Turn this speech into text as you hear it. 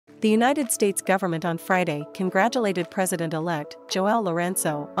The United States government on Friday congratulated President-elect Joao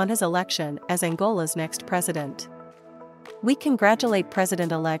Lourenco on his election as Angola's next president. We congratulate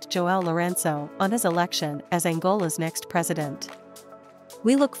President-elect Joao Lourenco on his election as Angola's next president.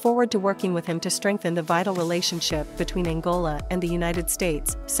 We look forward to working with him to strengthen the vital relationship between Angola and the United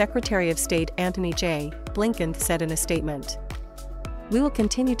States, Secretary of State Antony J. Blinken said in a statement. We will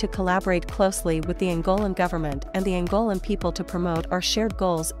continue to collaborate closely with the Angolan government and the Angolan people to promote our shared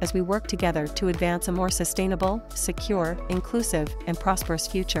goals as we work together to advance a more sustainable, secure, inclusive, and prosperous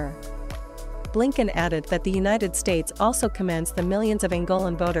future. Blinken added that the United States also commends the millions of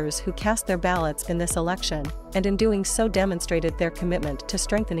Angolan voters who cast their ballots in this election, and in doing so demonstrated their commitment to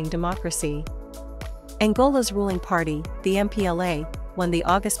strengthening democracy. Angola's ruling party, the MPLA, won the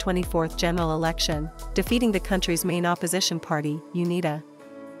August 24 general election, defeating the country's main opposition party, UNITA.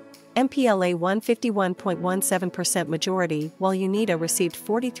 MPLA won 51.17% majority while UNITA received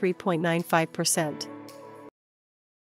 43.95%.